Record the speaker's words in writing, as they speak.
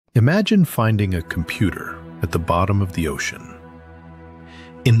Imagine finding a computer at the bottom of the ocean.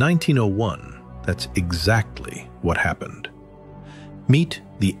 In 1901, that's exactly what happened. Meet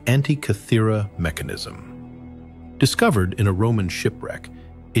the Antikythera mechanism. Discovered in a Roman shipwreck,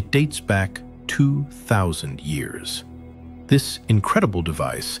 it dates back 2,000 years. This incredible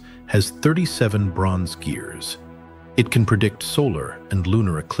device has 37 bronze gears. It can predict solar and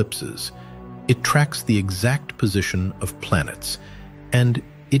lunar eclipses. It tracks the exact position of planets, and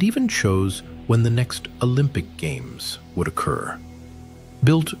it even shows when the next Olympic Games would occur.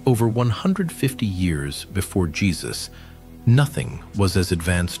 Built over 150 years before Jesus, nothing was as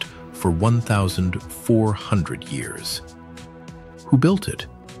advanced for 1,400 years. Who built it?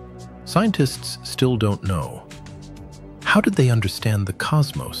 Scientists still don't know. How did they understand the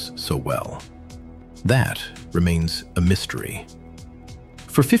cosmos so well? That remains a mystery.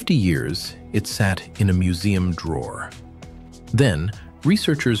 For 50 years, it sat in a museum drawer. Then,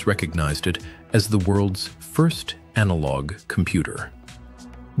 researchers recognized it as the world's first analog computer.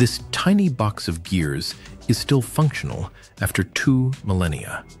 This tiny box of gears is still functional after 2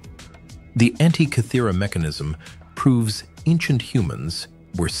 millennia. The Antikythera mechanism proves ancient humans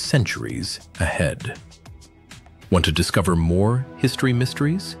were centuries ahead. Want to discover more history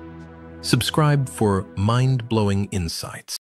mysteries? Subscribe for mind-blowing insights.